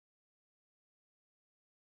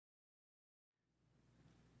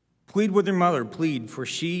Plead with your mother, plead, for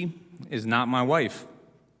she is not my wife,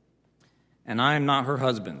 and I am not her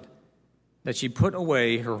husband, that she put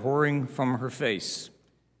away her whoring from her face,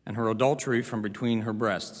 and her adultery from between her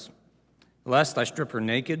breasts, lest I strip her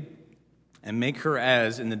naked, and make her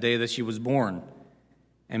as in the day that she was born,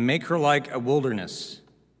 and make her like a wilderness,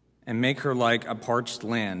 and make her like a parched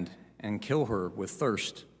land, and kill her with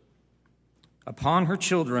thirst. Upon her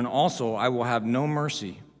children also I will have no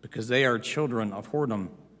mercy, because they are children of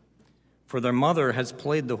whoredom. For their mother has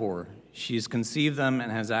played the whore, she has conceived them and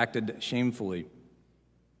has acted shamefully.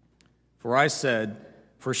 For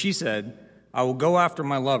she said, I will go after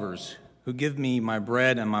my lovers, who give me my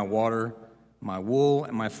bread and my water, my wool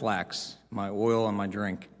and my flax, my oil and my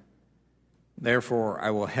drink. Therefore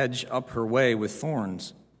I will hedge up her way with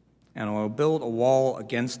thorns, and I will build a wall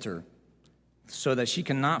against her, so that she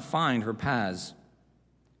cannot find her paths.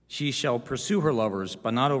 She shall pursue her lovers,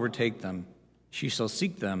 but not overtake them. She shall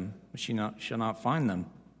seek them, but she shall not find them.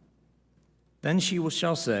 Then she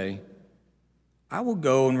shall say, I will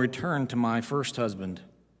go and return to my first husband,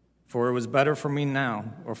 for it was better for me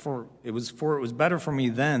it was better for me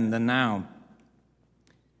then than now.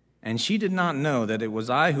 And she did not know that it was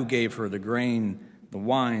I who gave her the grain, the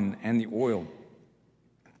wine, and the oil,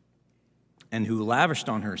 and who lavished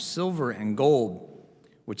on her silver and gold,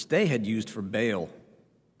 which they had used for Baal.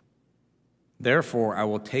 Therefore I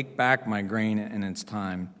will take back my grain in its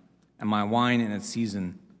time, and my wine in its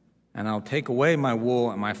season, and I will take away my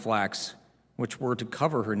wool and my flax, which were to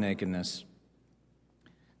cover her nakedness.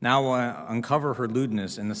 Now I will uncover her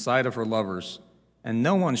lewdness in the sight of her lovers, and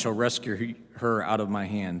no one shall rescue her out of my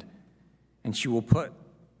hand. And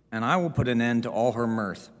I will put an end to all her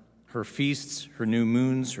mirth, her feasts, her new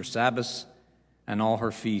moons, her Sabbaths, and all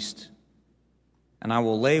her feast. And I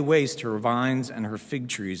will lay waste her vines and her fig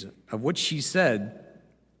trees, of which she said,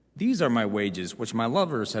 These are my wages, which my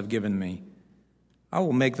lovers have given me. I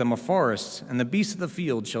will make them a forest, and the beasts of the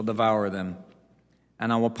field shall devour them.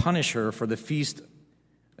 And I will punish her for the feast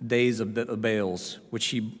days of the Baals,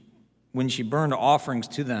 when she burned offerings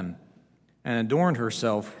to them, and adorned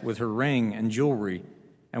herself with her ring and jewelry,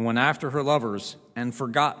 and went after her lovers, and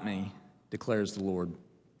forgot me, declares the Lord.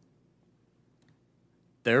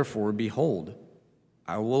 Therefore, behold,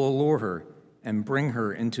 I will allure her and bring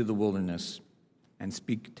her into the wilderness and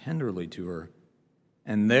speak tenderly to her.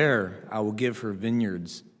 And there I will give her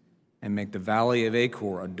vineyards and make the valley of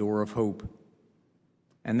Achor a door of hope.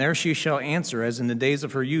 And there she shall answer as in the days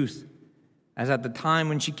of her youth, as at the time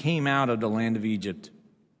when she came out of the land of Egypt.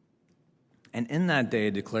 And in that day,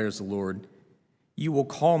 declares the Lord, you will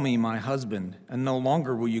call me my husband, and no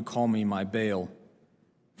longer will you call me my Baal.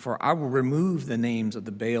 For I will remove the names of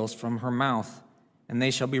the Baals from her mouth, and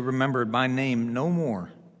they shall be remembered by name no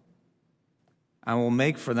more. I will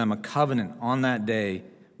make for them a covenant on that day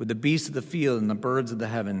with the beasts of the field and the birds of the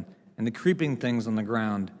heaven and the creeping things on the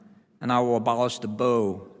ground, and I will abolish the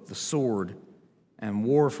bow, the sword, and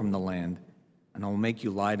war from the land, and I will make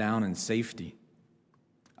you lie down in safety.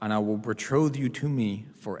 And I will betroth you to me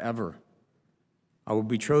forever. I will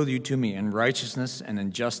betroth you to me in righteousness and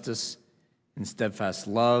in justice, in steadfast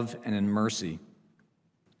love and in mercy.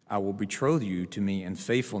 I will betroth you to me in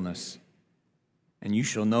faithfulness, and you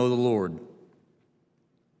shall know the Lord.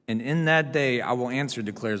 And in that day I will answer,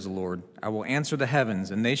 declares the Lord. I will answer the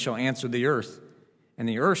heavens, and they shall answer the earth. And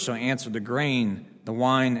the earth shall answer the grain, the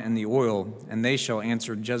wine, and the oil, and they shall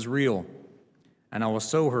answer Jezreel. And I will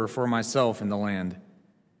sow her for myself in the land.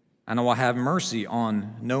 And I will have mercy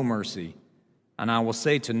on no mercy. And I will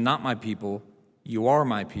say to not my people, you are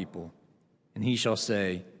my people. And he shall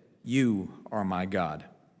say, you are my God.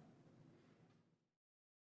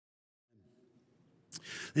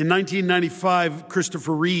 In 1995,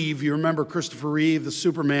 Christopher Reeve, you remember Christopher Reeve, the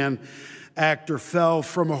Superman actor, fell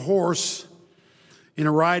from a horse in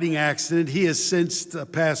a riding accident. He has since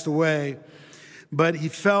passed away, but he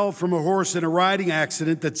fell from a horse in a riding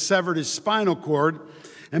accident that severed his spinal cord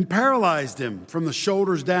and paralyzed him from the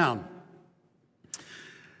shoulders down.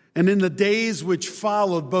 And in the days which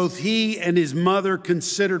followed, both he and his mother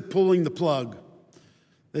considered pulling the plug.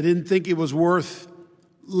 They didn't think it was worth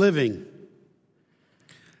living.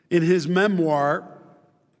 In his memoir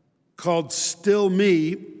called Still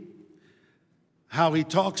Me, how he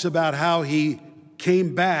talks about how he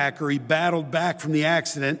came back, or he battled back from the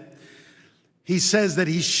accident, he says that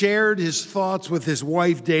he shared his thoughts with his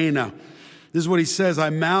wife, Dana. This is what he says: I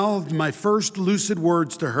mouthed my first lucid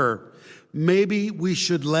words to her. Maybe we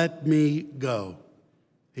should let me go,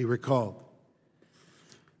 he recalled.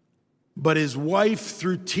 But his wife,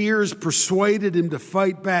 through tears, persuaded him to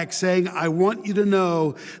fight back, saying, I want you to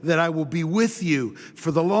know that I will be with you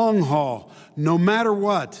for the long haul, no matter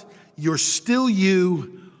what. you're still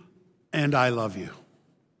you, and I love you.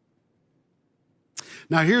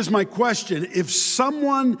 Now, here's my question.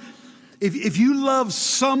 If you love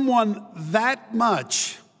someone that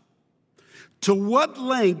much, to what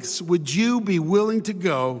lengths would you be willing to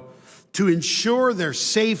go to ensure their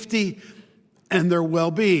safety and their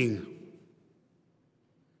well-being?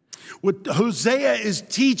 What Hosea is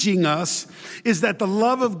teaching us is that the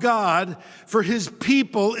love of God for his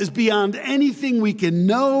people is beyond anything we can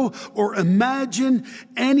know or imagine,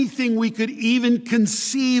 anything we could even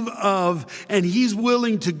conceive of, and he's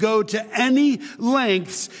willing to go to any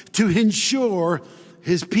lengths to ensure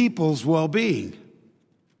his people's well-being. Do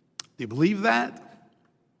you believe that?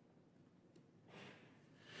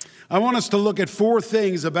 I want us to look at 4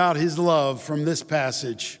 things about his love from this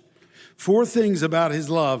passage. 4 things about his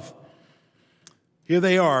love. Here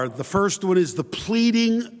they are. The first one is the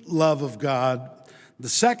pleading love of God. The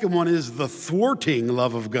second one is the thwarting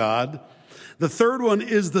love of God. The third one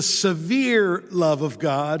is the severe love of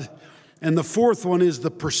God. And the fourth one is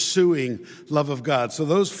the pursuing love of God. So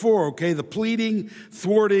those 4, okay? The pleading,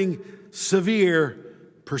 thwarting, severe,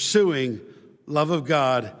 pursuing love of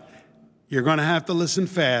God. You're going to have to listen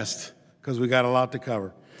fast because we got a lot to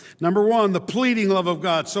cover. Number 1, the pleading love of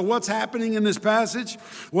God. So what's happening in this passage?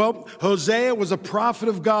 Well, Hosea was a prophet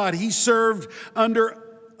of God. He served under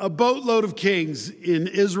a boatload of kings in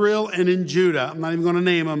Israel and in Judah. I'm not even going to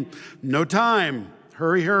name them. No time.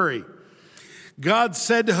 Hurry, hurry. God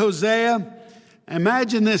said to Hosea,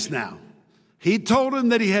 imagine this now. He told him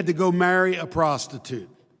that he had to go marry a prostitute.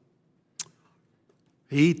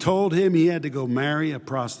 He told him he had to go marry a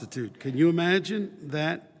prostitute. Can you imagine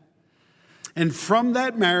that? And from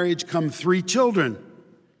that marriage come 3 children.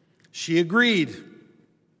 She agreed.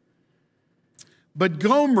 But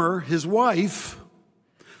Gomer, his wife,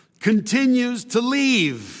 continues to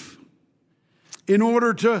leave in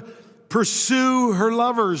order to pursue her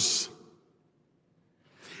lovers.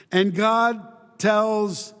 And God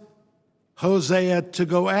tells Hosea to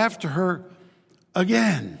go after her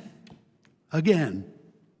again.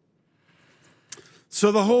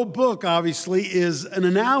 So the whole book, obviously, is an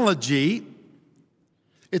analogy.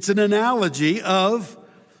 It's an analogy of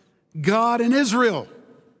God and Israel.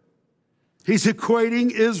 He's equating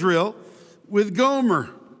Israel with Gomer.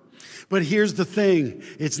 But here's the thing.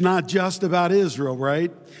 It's not just about Israel,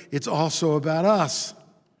 right? It's also about us.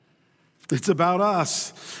 It's about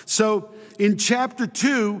us. So in chapter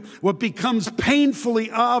 2, what becomes painfully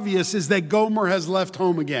obvious is that Gomer has left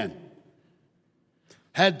home again.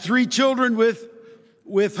 Had 3 children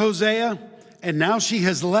with Hosea, and now she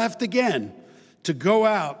has left again to go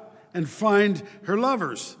out and find her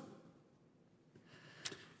lovers.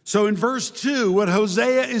 So in verse 2, what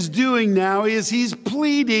Hosea is doing now is he's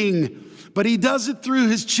pleading, but he does it through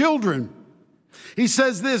his children. He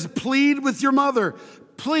says this, plead with your mother,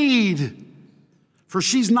 plead, for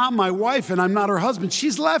she's not my wife and I'm not her husband.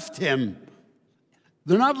 She's left him.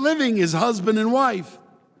 They're not living as husband and wife.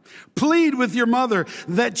 Plead with your mother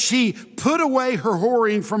that she put away her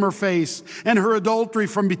whoring from her face and her adultery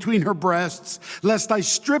from between her breasts, lest I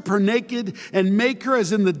strip her naked and make her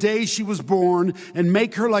as in the day she was born, and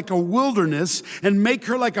make her like a wilderness, and make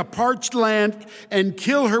her like a parched land, and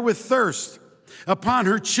kill her with thirst. Upon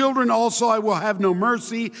her children also I will have no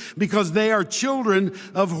mercy, because they are children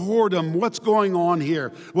of whoredom. What's going on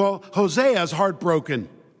here? Well, Hosea is heartbroken.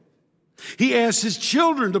 He asks his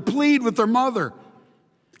children to plead with their mother.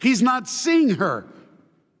 He's not seeing her.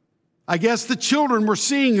 I guess the children were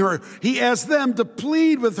seeing her. He asked them to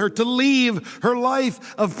plead with her to leave her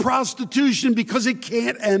life of prostitution because it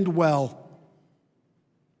can't end well.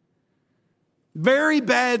 Very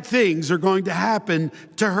bad things are going to happen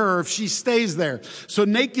to her if she stays there. So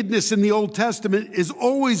nakedness in the Old Testament is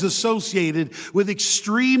always associated with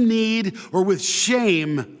extreme need or with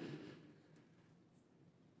shame.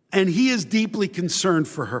 And he is deeply concerned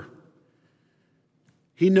for her.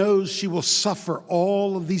 He knows she will suffer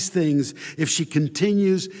all of these things if she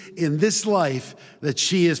continues in this life that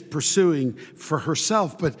she is pursuing for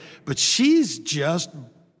herself. But she's just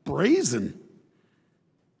brazen.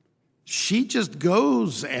 She just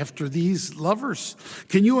goes after these lovers.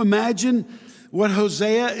 Can you imagine what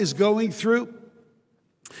Hosea is going through?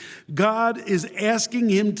 God is asking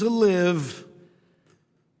him to live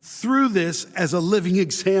through this as a living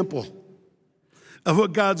example of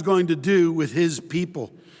what God's going to do with his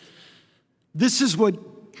people. This is what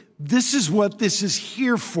this is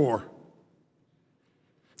here for.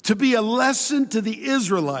 To be a lesson to the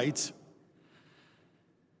Israelites.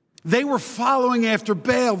 They were following after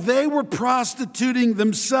Baal. They were prostituting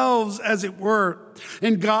themselves, as it were.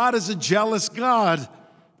 And God is a jealous God.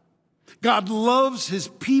 God loves his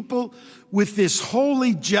people with this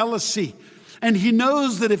holy jealousy. And he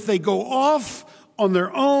knows that if they go off on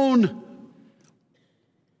their own,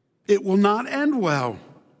 it will not end well.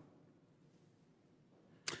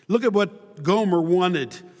 Look at what Gomer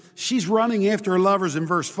wanted. She's running after her lovers in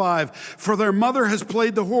verse 5. For their mother has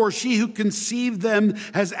played the whore. She who conceived them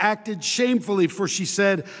has acted shamefully. For she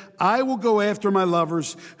said, I will go after my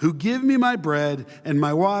lovers who give me my bread and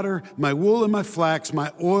my water, my wool and my flax,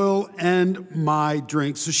 my oil and my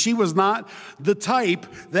drink. So she was not the type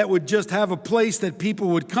that would just have a place that people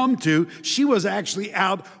would come to. She was actually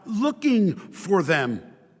out looking for them.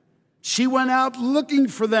 She went out looking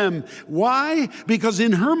for them. Why? Because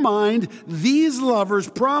in her mind, these lovers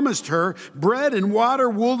promised her bread and water,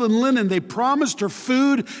 wool and linen. They promised her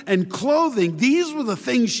food and clothing. These were the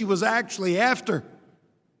things she was actually after.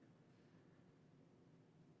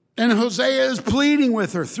 And Hosea is pleading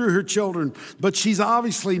with her through her children, but she's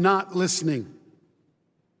obviously not listening.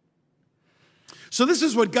 So this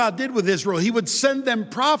is what God did with Israel. He would send them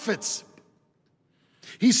prophets.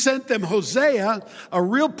 He sent them Hosea, a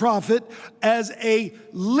real prophet, as a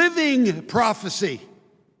living prophecy,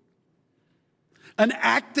 an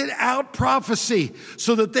acted out prophecy,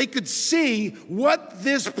 so that they could see what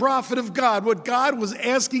this prophet of God, what God was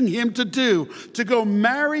asking him to do, to go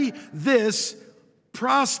marry this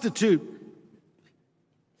prostitute.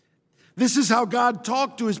 This is how God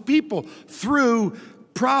talked to his people, through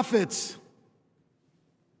prophets.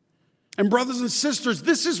 And brothers and sisters,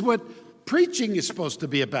 this is what preaching is supposed to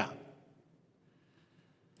be about.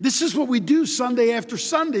 This is what we do Sunday after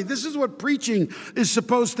Sunday. This is what preaching is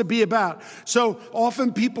supposed to be about. So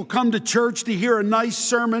often people come to church to hear a nice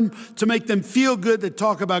sermon to make them feel good, that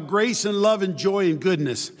talk about grace and love and joy and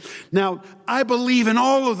goodness. Now, I believe in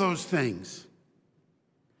all of those things.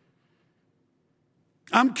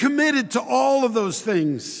 I'm committed to all of those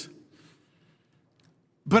things.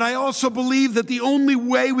 But I also believe that the only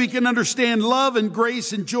way we can understand love and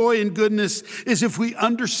grace and joy and goodness is if we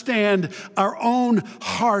understand our own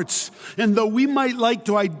hearts. And though we might like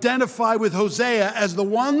to identify with Hosea as the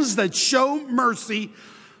ones that show mercy,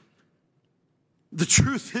 the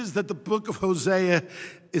truth is that the book of Hosea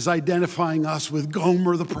is identifying us with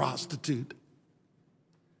Gomer the prostitute.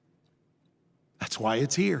 That's why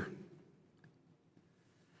it's here.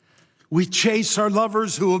 We chase our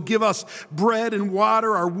lovers who will give us bread and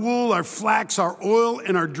water, our wool, our flax, our oil,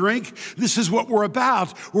 and our drink. This is what we're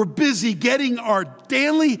about. We're busy getting our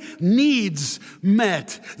daily needs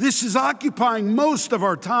met. This is occupying most of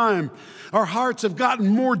our time. Our hearts have gotten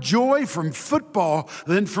more joy from football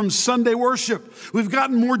than from Sunday worship. We've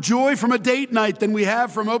gotten more joy from a date night than we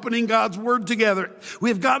have from opening God's Word together.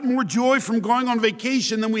 We've gotten more joy from going on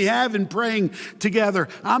vacation than we have in praying together.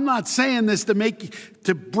 I'm not saying this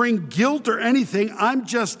to bring guilt or anything. I'm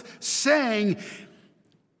just saying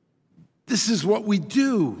this is what we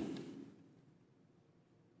do.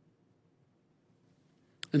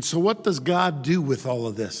 And so what does God do with all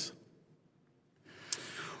of this?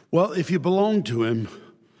 Well, if you belong to him,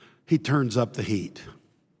 he turns up the heat.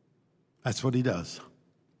 That's what he does.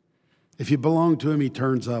 If you belong to him, he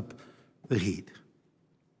turns up the heat.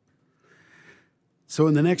 So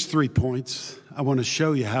in the next 3 points, I want to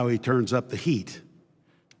show you how he turns up the heat.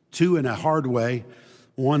 2 in a hard way,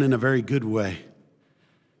 1 in a very good way.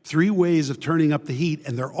 3 ways of turning up the heat,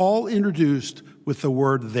 and they're all introduced with the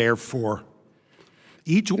word therefore.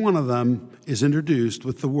 Each one of them is introduced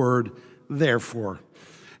with the word therefore.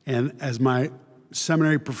 And as my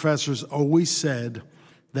seminary professors always said,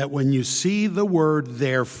 that when you see the word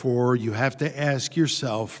therefore, you have to ask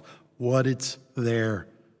yourself what it's there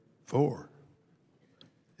for.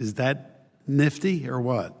 Is that nifty or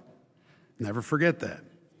what? Never forget that.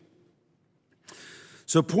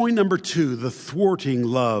 So point number 2, the thwarting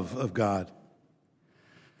love of God.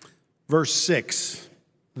 Verse 6,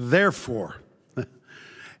 therefore,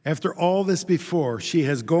 after all this before, she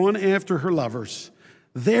has gone after her lovers.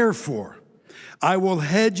 Therefore, I will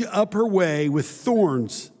hedge up her way with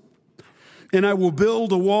thorns, and I will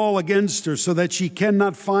build a wall against her so that she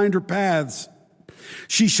cannot find her paths.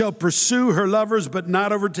 She shall pursue her lovers, but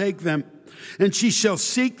not overtake them. And she shall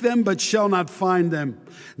seek them, but shall not find them.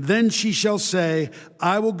 Then she shall say,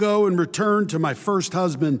 I will go and return to my first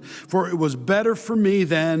husband, for it was better for me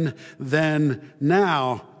then than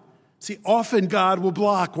now. See, often God will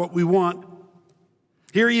block what we want.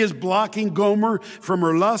 Here he is blocking Gomer from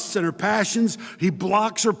her lusts and her passions. He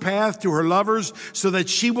blocks her path to her lovers so that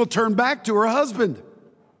she will turn back to her husband.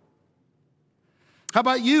 How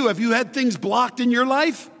about you? Have you had things blocked in your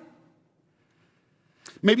life?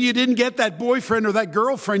 Maybe you didn't get that boyfriend or that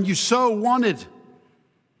girlfriend you so wanted.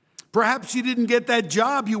 Perhaps you didn't get that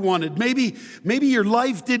job you wanted. Maybe your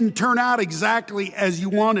life didn't turn out exactly as you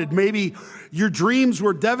wanted. Maybe your dreams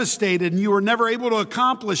were devastated and you were never able to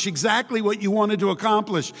accomplish exactly what you wanted to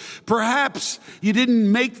accomplish. Perhaps you didn't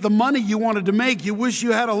make the money you wanted to make. You wish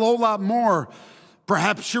you had a whole lot more.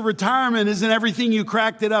 Perhaps your retirement isn't everything you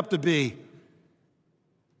cracked it up to be.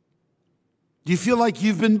 Do you feel like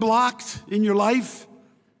you've been blocked in your life?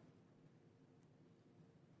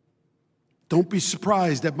 Don't be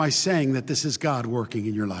surprised at my saying that this is God working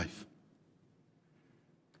in your life.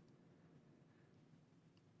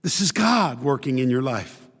 This is God working in your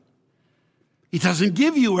life. He doesn't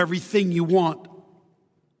give you everything you want.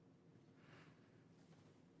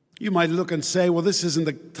 You might look and say, well, this isn't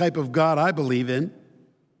the type of God I believe in.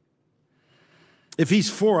 If he's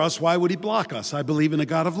for us, why would he block us? I believe in a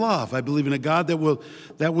God of love. I believe in a God that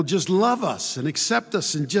will just love us and accept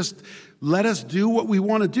us and just let us do what we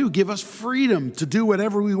want to do, give us freedom to do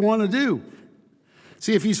whatever we want to do.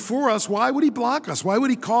 See, if he's for us, why would he block us? Why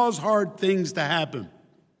would he cause hard things to happen?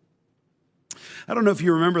 I don't know if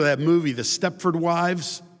you remember that movie, The Stepford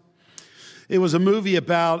Wives. It was a movie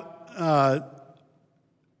about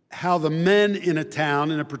how the men in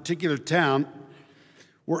a particular town,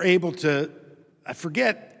 were able to, I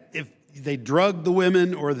forget if they drugged the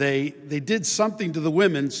women or they did something to the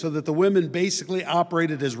women so that the women basically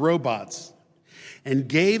operated as robots and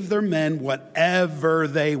gave their men whatever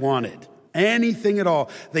they wanted, anything at all.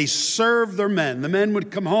 They served their men. The men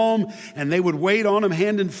would come home and they would wait on them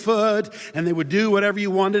hand and foot, and they would do whatever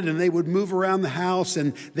you wanted, and they would move around the house,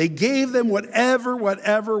 and they gave them whatever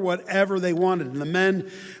they wanted. And the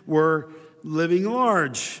men were living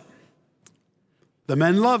large. The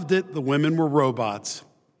men loved it. The women were robots.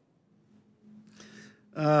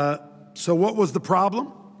 So what was the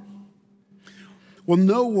problem? Well,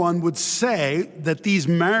 no one would say that these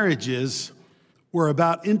marriages were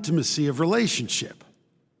about intimacy of relationship.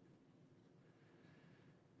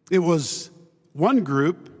 It was one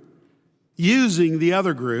group using the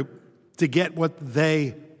other group to get what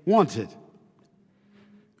they wanted.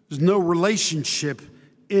 There's no relationship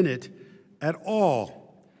in it at all.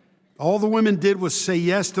 All the women did was say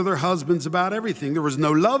yes to their husbands about everything. There was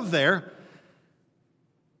no love there.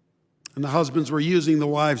 And the husbands were using the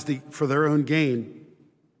wives for their own gain.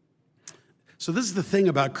 So this is the thing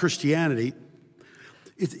about Christianity.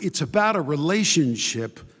 It's about a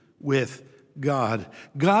relationship with God.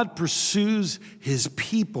 God pursues his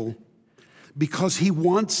people because he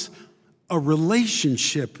wants a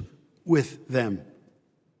relationship with them.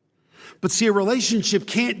 But see, a relationship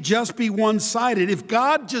can't just be one-sided. If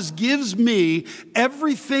God just gives me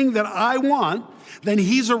everything that I want, then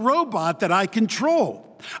he's a robot that I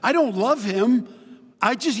control. I don't love him.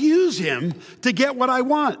 I just use him to get what I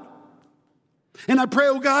want. And I pray,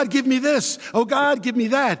 oh God, give me this. Oh God, give me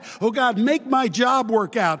that. Oh God, make my job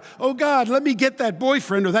work out. Oh God, let me get that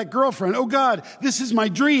boyfriend or that girlfriend. Oh God, this is my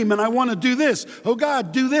dream and I want to do this. Oh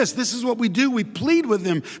God, do this. This is what we do. We plead with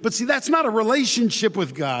him. But see, that's not a relationship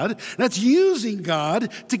with God. That's using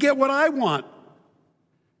God to get what I want.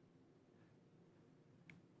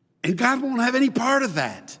 And God won't have any part of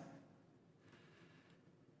that.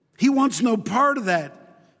 He wants no part of that.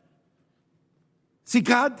 See,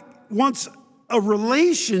 God wants a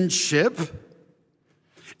relationship,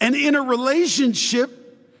 and in a relationship,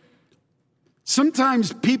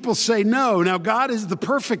 sometimes people say no. Now, God is the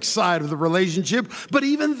perfect side of the relationship, but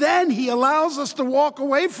even then, he allows us to walk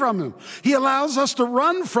away from him. He allows us to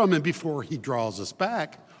run from him before he draws us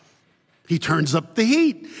back. He turns up the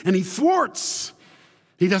heat, and he thwarts.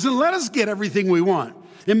 He doesn't let us get everything we want.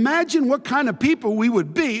 Imagine what kind of people we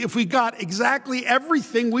would be if we got exactly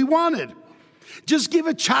everything we wanted. Just give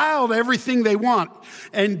a child everything they want,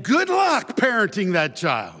 and good luck parenting that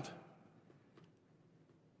child.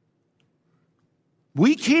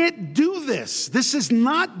 We can't do this. This is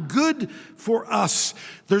not good for us.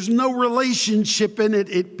 There's no relationship in it.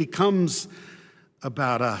 It becomes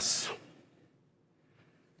about us.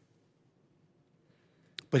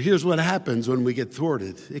 But here's what happens when we get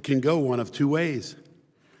thwarted. It can go one of two ways.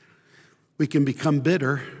 We can become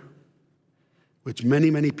bitter, which many,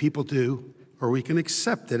 many people do, or we can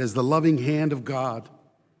accept it as the loving hand of God.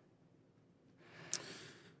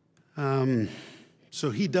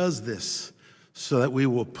 So he does this so that we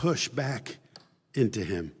will push back into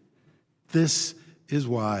him. This is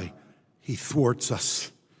why he thwarts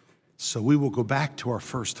us. So we will go back to our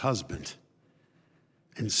first husband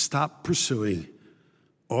and stop pursuing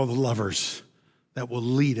all the lovers that will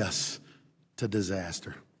lead us to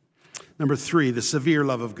disaster. Number 3, the severe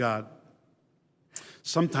love of God.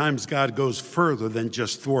 Sometimes God goes further than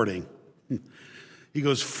just thwarting. He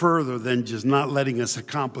goes further than just not letting us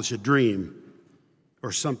accomplish a dream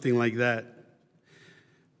or something like that.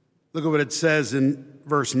 Look at what it says in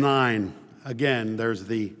verse 9. Again, there's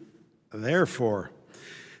the therefore.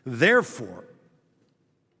 Therefore,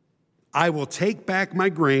 I will take back my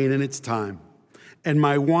grain in its time, and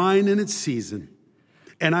my wine in its season,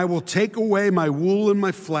 and I will take away my wool and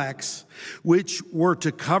my flax, which were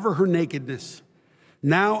to cover her nakedness.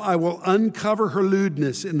 Now I will uncover her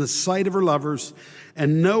lewdness in the sight of her lovers,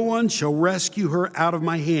 and no one shall rescue her out of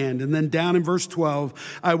my hand. And then down in verse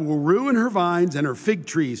 12, I will ruin her vines and her fig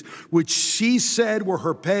trees, which she said were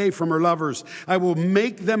her pay from her lovers. I will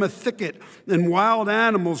make them a thicket, and wild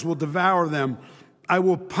animals will devour them. I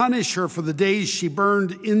will punish her for the days she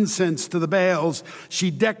burned incense to the Baals. She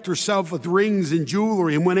decked herself with rings and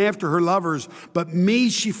jewelry and went after her lovers. But me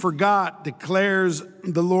she forgot, declares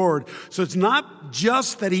the Lord. So it's not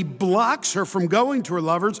just that he blocks her from going to her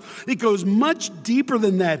lovers. It goes much deeper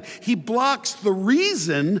than that. He blocks the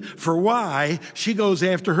reason for why she goes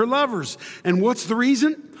after her lovers. And what's the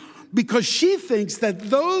reason? Because she thinks that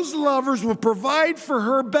those lovers will provide for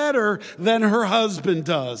her better than her husband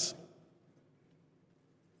does.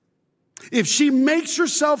 If she makes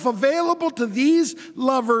herself available to these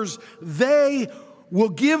lovers, they will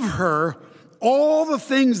give her all the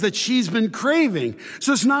things that she's been craving.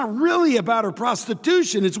 So it's not really about her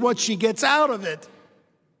prostitution, it's what she gets out of it.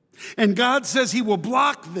 And God says he will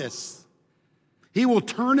block this. He will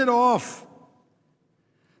turn it off.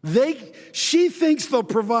 She thinks they'll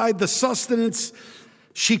provide the sustenance.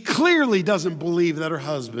 She clearly doesn't believe that her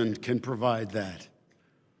husband can provide that.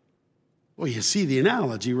 Well, you see the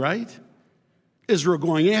analogy, right? Israel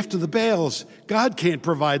going after the Baals. God can't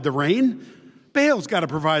provide the rain. Baal's got to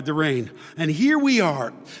provide the rain. And here we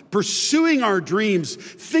are, pursuing our dreams,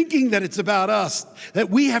 thinking that it's about us, that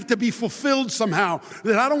we have to be fulfilled somehow,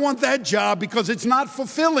 that I don't want that job because it's not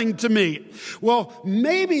fulfilling to me. Well,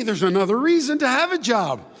 maybe there's another reason to have a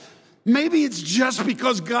job. Maybe it's just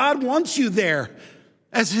because God wants you there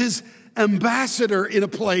as his ambassador in a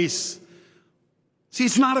place. See,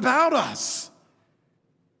 it's not about us.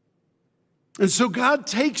 And so God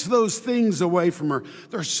takes those things away from her.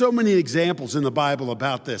 There are so many examples in the Bible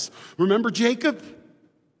about this. Remember Jacob?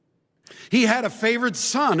 He had a favorite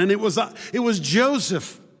son, and it was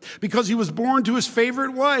Joseph, because he was born to his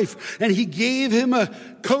favorite wife. And he gave him a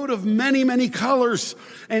coat of many, many colors.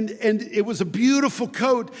 And it was a beautiful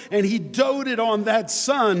coat. And he doted on that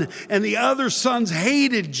son. And the other sons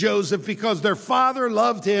hated Joseph because their father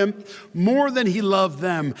loved him more than he loved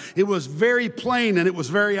them. It was very plain and it was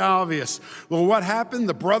very obvious. Well, what happened?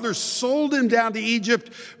 The brothers sold him down to Egypt,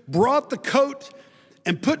 brought the coat,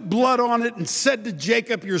 and put blood on it and said to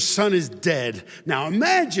Jacob, "Your son is dead." Now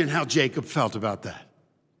imagine how Jacob felt about that.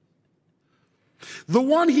 The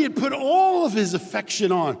one he had put all of his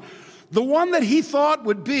affection on, the one that he thought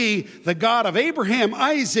would be the God of Abraham,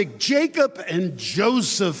 Isaac, Jacob, and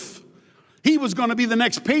Joseph. He was going to be the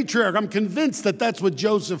next patriarch. I'm convinced that that's what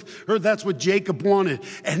Jacob wanted.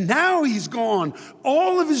 And now he's gone.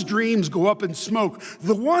 All of his dreams go up in smoke.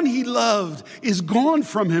 The one he loved is gone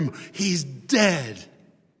from him. He's dead.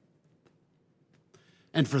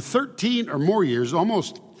 And for 13 or more years,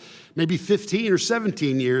 almost maybe 15 or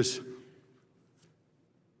 17 years,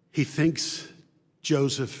 he thinks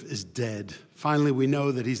Joseph is dead. Finally, we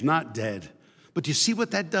know that he's not dead. But do you see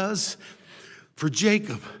what that does? For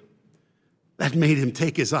Jacob, that made him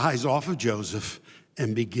take his eyes off of Joseph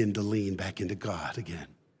and begin to lean back into God again.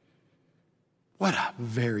 What a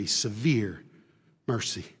very severe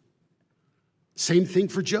mercy. Same thing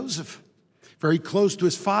for Joseph. Very close to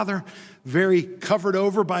his father, very covered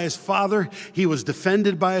over by his father. He was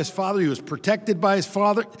defended by his father. He was protected by his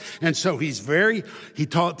father. And so he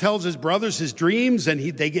tells his brothers his dreams, and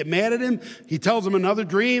they get mad at him. He tells them another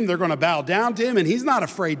dream. They're going to bow down to him, and he's not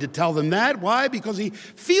afraid to tell them that. Why? Because he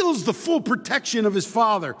feels the full protection of his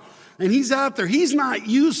father. And he's out there. He's not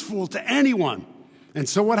useful to anyone. And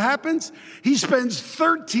so what happens? He spends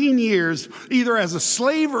 13 years either as a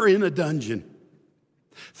slave or in a dungeon.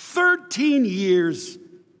 13 years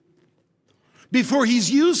before he's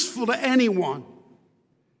useful to anyone.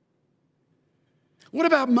 What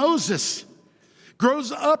about Moses?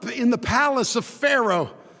 Grows up in the palace of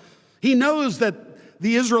Pharaoh. He knows that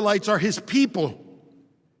the Israelites are his people.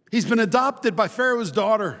 He's been adopted by Pharaoh's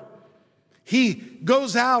daughter. He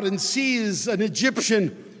goes out and sees an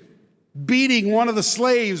Egyptian beating one of the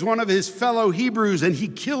slaves, one of his fellow Hebrews, and he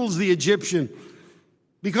kills the Egyptian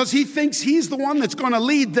because he thinks he's the one that's going to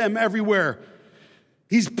lead them everywhere.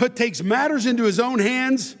 Takes matters into his own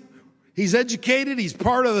hands. He's educated. He's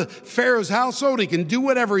part of the Pharaoh's household. He can do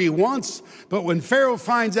whatever he wants. But when Pharaoh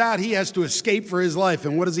finds out, he has to escape for his life.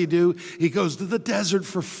 And what does he do? He goes to the desert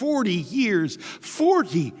for 40 years.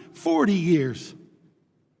 40 years.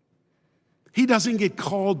 He doesn't get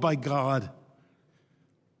called by God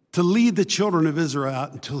to lead the children of Israel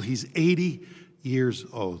out until he's 80 years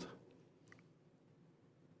old.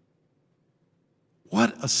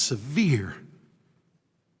 What a severe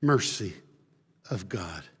mercy of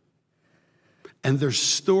God. And there's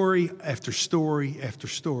story after story after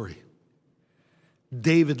story.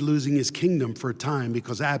 David losing his kingdom for a time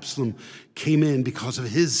because Absalom came in because of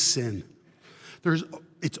his sin.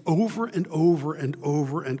 It's over and over and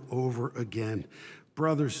over and over again.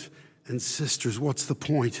 Brothers and sisters, what's the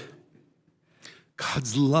point?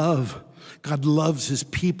 God's love. God loves his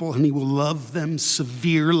people, and he will love them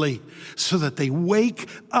severely so that they wake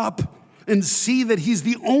up and see that he's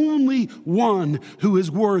the only one who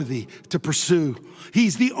is worthy to pursue.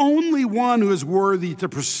 He's the only one who is worthy to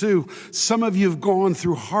pursue. Some of you have gone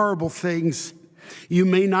through horrible things. You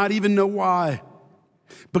may not even know why.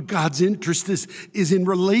 But God's interest is in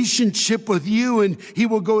relationship with you, and he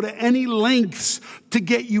will go to any lengths to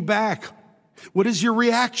get you back. What is your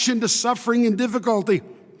reaction to suffering and difficulty?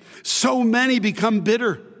 So many become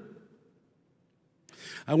bitter.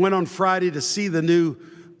 I went on Friday to see the new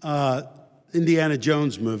Indiana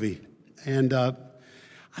Jones movie, and I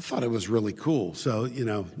thought it was really cool. So,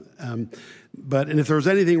 and if there was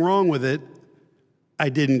anything wrong with it, I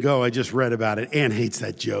didn't go. I just read about it. Ann hates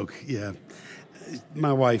that joke. Yeah.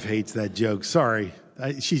 My wife hates that joke. Sorry.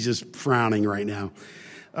 She's just frowning right now.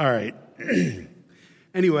 All right.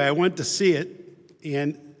 Anyway, I went to see it,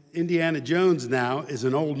 and Indiana Jones now is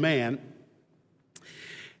an old man,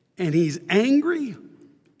 and he's angry,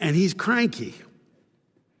 and he's cranky.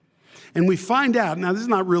 And we find out, now this is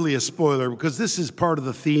not really a spoiler because this is part of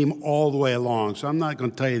the theme all the way along, so I'm not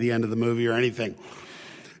going to tell you the end of the movie or anything.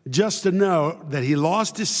 Just to know that he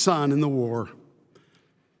lost his son in the war,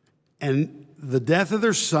 and the death of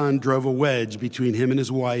their son drove a wedge between him and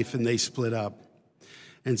his wife, and they split up.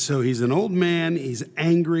 And so he's an old man, he's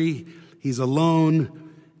angry, he's alone,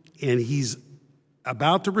 and he's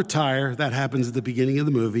about to retire. That happens at the beginning of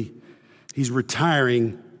the movie. He's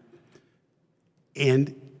retiring,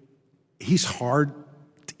 and he's hard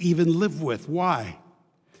to even live with. Why?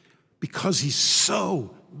 Because he's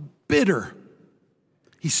so bitter.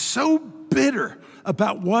 He's so bitter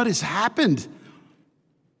about what has happened.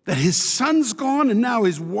 That his son's gone and now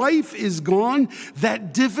his wife is gone.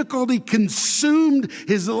 That difficulty consumed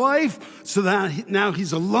his life so that now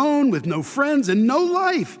he's alone with no friends and no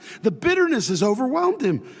life. The bitterness has overwhelmed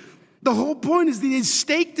him. The whole point is that he had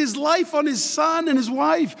staked his life on his son and his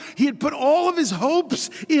wife. He had put all of his hopes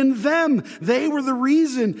in them. They were the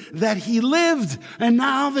reason that he lived, and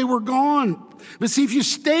now they were gone. But see, if you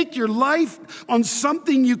stake your life on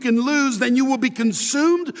something you can lose, then you will be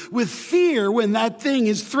consumed with fear when that thing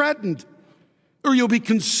is threatened, or you'll be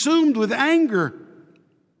consumed with anger.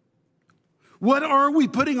 What are we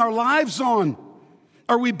putting our lives on?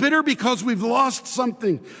 Are we bitter because we've lost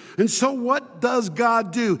something? And so what does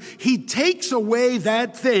God do? He takes away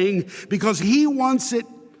that thing because he wants it.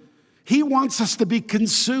 He wants us to be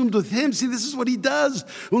consumed with him. See, this is what he does.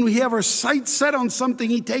 When we have our sights set on something,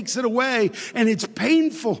 he takes it away, and it's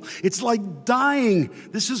painful. It's like dying.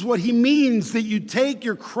 This is what he means, that you take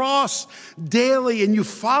your cross daily and you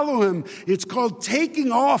follow him. It's called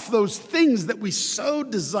taking off those things that we so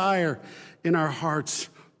desire in our hearts.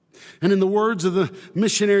 And in the words of the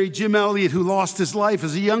missionary Jim Elliot, who lost his life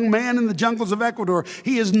as a young man in the jungles of Ecuador,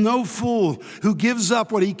 he is no fool who gives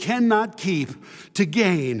up what he cannot keep to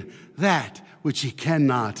gain that which he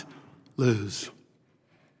cannot lose.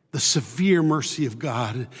 The severe mercy of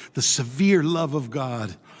God, the severe love of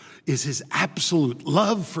God is his absolute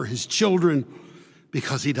love for his children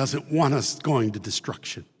because he doesn't want us going to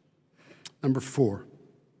destruction. Number 4,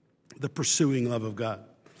 the pursuing love of God.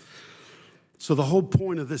 So the whole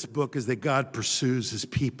point of this book is that God pursues his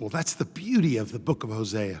people. That's the beauty of the book of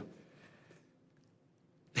Hosea.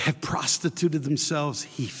 They have prostituted themselves.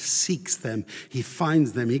 He seeks them. He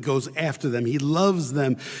finds them. He goes after them. He loves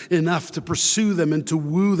them enough to pursue them and to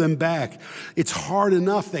woo them back. It's hard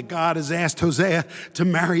enough that God has asked Hosea to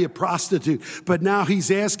marry a prostitute, but now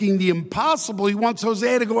he's asking the impossible. He wants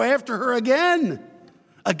Hosea to go after her again.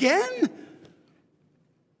 Again?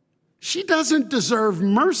 She doesn't deserve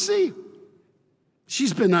mercy.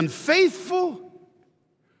 She's been unfaithful.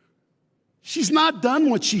 She's not done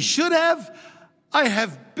what she should have. I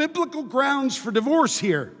have biblical grounds for divorce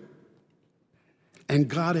here. And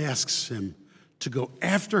God asks him to go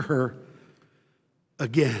after her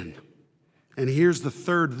again. And here's the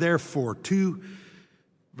third therefore, 2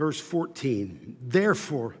 verse 14.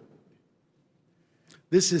 Therefore,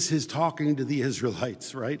 this is his talking to the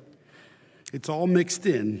Israelites, right? It's all mixed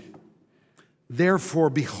in. Therefore,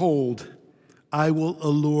 behold, I will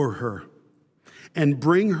allure her and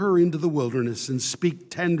bring her into the wilderness and speak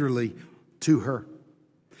tenderly to her.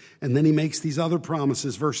 And then he makes these other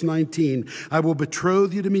promises. Verse 19, I will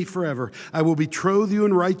betroth you to me forever. I will betroth you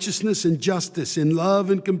in righteousness and justice, in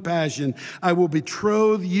love and compassion. I will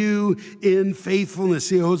betroth you in faithfulness.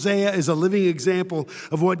 See, Hosea is a living example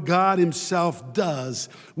of what God himself does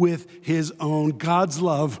with his own. God's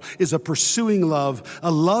love is a pursuing love,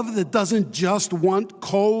 a love that doesn't just want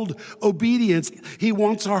cold obedience. He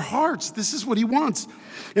wants our hearts. This is what he wants.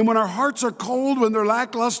 And when our hearts are cold, when they're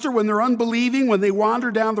lackluster, when they're unbelieving, when they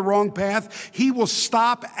wander down the wrong path, he will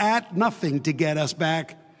stop at nothing to get us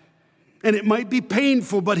back. And it might be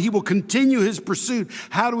painful, but he will continue his pursuit.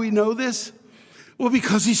 How do we know this? Well,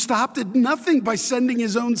 because he stopped at nothing by sending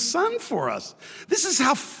his own son for us. This is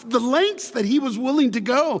how the lengths that he was willing to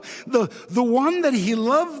go. The one that he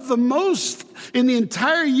loved the most in the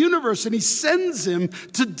entire universe, and he sends him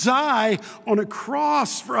to die on a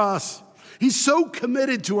cross for us. He's so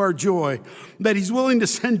committed to our joy that he's willing to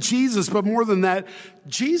send Jesus. But more than that,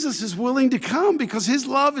 Jesus is willing to come because his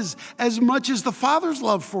love is as much as the Father's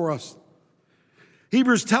love for us.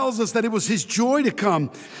 Hebrews tells us that it was his joy to come.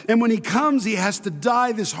 And when he comes, he has to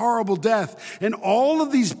die this horrible death. And all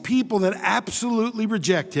of these people that absolutely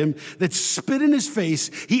reject him, that spit in his face,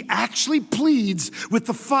 he actually pleads with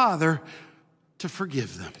the Father to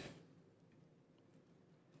forgive them.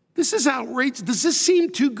 This is outrageous. Does this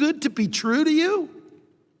seem too good to be true to you?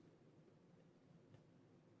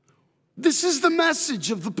 This is the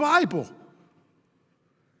message of the Bible.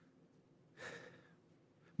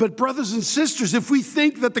 But brothers and sisters, if we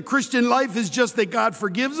think that the Christian life is just that God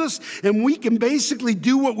forgives us and we can basically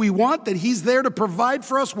do what we want, that he's there to provide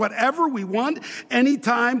for us whatever we want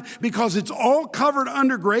anytime because it's all covered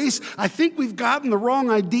under grace, I think we've gotten the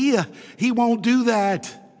wrong idea. He won't do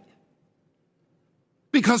that.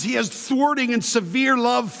 Because he has thwarting and severe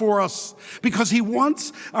love for us. Because he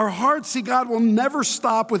wants our hearts. See, God will never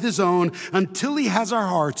stop with his own until he has our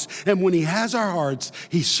hearts. And when he has our hearts,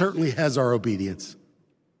 he certainly has our obedience.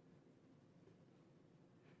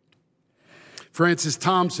 Francis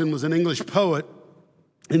Thompson was an English poet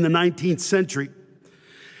in the 19th century.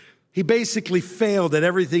 He basically failed at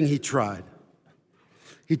everything he tried.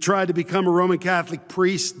 He tried to become a Roman Catholic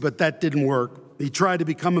priest, but that didn't work. He tried to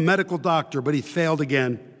become a medical doctor, but he failed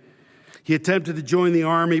again. He attempted to join the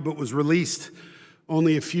army, but was released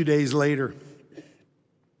only a few days later.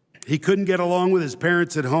 He couldn't get along with his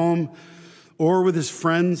parents at home or with his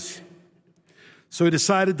friends, so he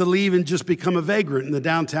decided to leave and just become a vagrant in the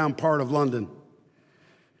downtown part of London.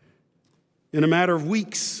 In a matter of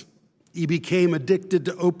weeks, he became addicted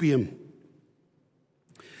to opium,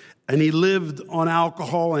 and he lived on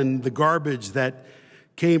alcohol and the garbage that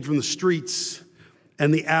came from the streets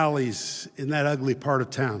and the alleys in that ugly part of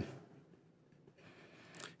town.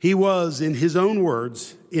 He was, in his own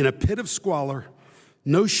words, in a pit of squalor,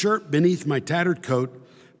 no shirt beneath my tattered coat,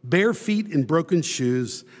 bare feet in broken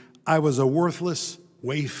shoes. I was a worthless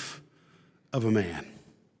waif of a man.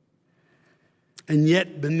 And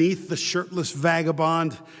yet beneath the shirtless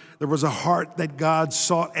vagabond, there was a heart that God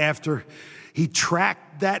sought after. He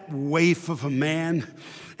tracked that waif of a man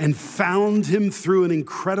and found him through an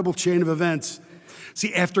incredible chain of events.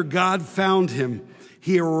 See, after God found him,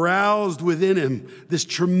 he aroused within him this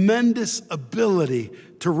tremendous ability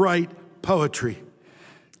to write poetry.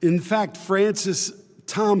 In fact, Francis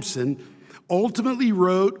Thompson ultimately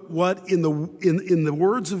wrote what, in the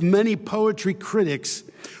words of many poetry critics,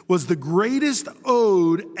 was the greatest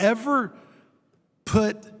ode ever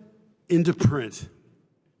put into print.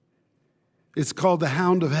 It's called The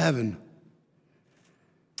Hound of Heaven,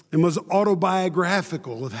 and was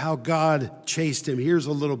autobiographical of how God chased him. Here's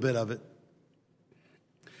a little bit of it.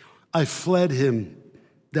 I fled him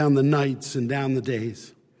down the nights and down the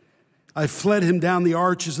days. I fled him down the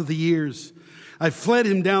arches of the years. I fled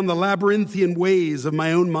him down the labyrinthian ways of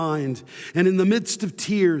my own mind. And in the midst of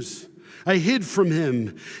tears, I hid from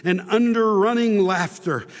him, and under running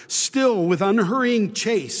laughter, still with unhurrying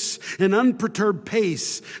chase, an unperturbed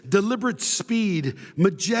pace, deliberate speed,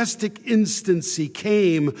 majestic instancy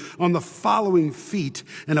came on the following feet,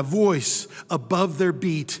 and a voice above their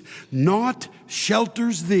beat, naught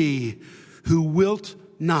shelters thee, who wilt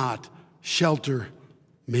not shelter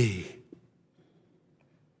me.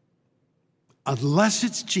 Unless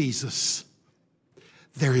it's Jesus,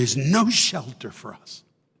 there is no shelter for us.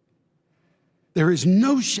 There is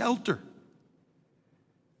no shelter.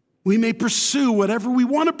 We may pursue whatever we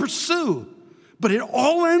want to pursue, but it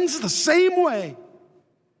all ends the same way.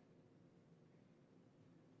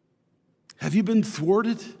 Have you been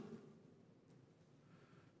thwarted?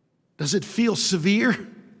 Does it feel severe?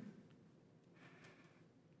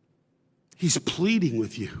 He's pleading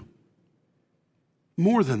with you.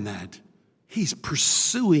 More than that, he's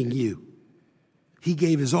pursuing you. He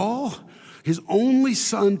gave his all, his only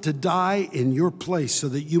son, to die in your place so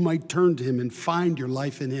that you might turn to him and find your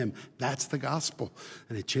life in him. That's the gospel,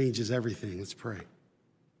 and it changes everything. Let's pray.